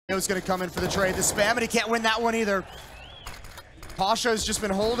Is going to come in for the trade. The spam, and he can't win that one either. Pasha's just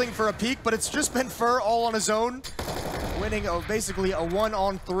been holding for a peek, but it's just been Fur all on his own, winning basically a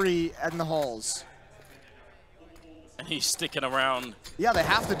 1-on-3 in the halls. And he's sticking around. Yeah, they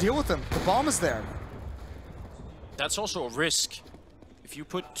have to deal with him. The bomb is there. That's also a risk. If you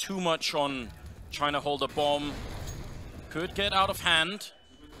put too much on trying to hold a bomb, could get out of hand,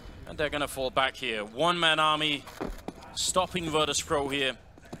 and they're going to fall back here. One-man army stopping Virtus.pro here.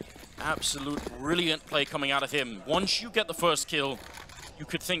 Absolute brilliant play coming out of him. Once you get the first kill, you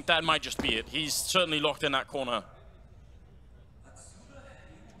could think that might just be it. He's certainly locked in that corner.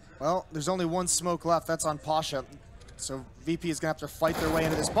 Well, there's only one smoke left. That's on Pasha. So VP is going to have to fight their way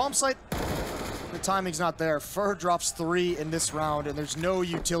into this bomb site. The timing's not there. Fur drops 3 in this round, and there's no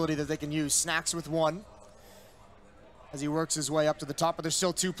utility that they can use. Snax with 1 as he works his way up to the top, but there's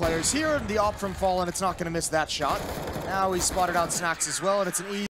still 2 players here, and the op from Fallen, it's not going to miss that shot. Now he's spotted out Snax as well, and it's an easy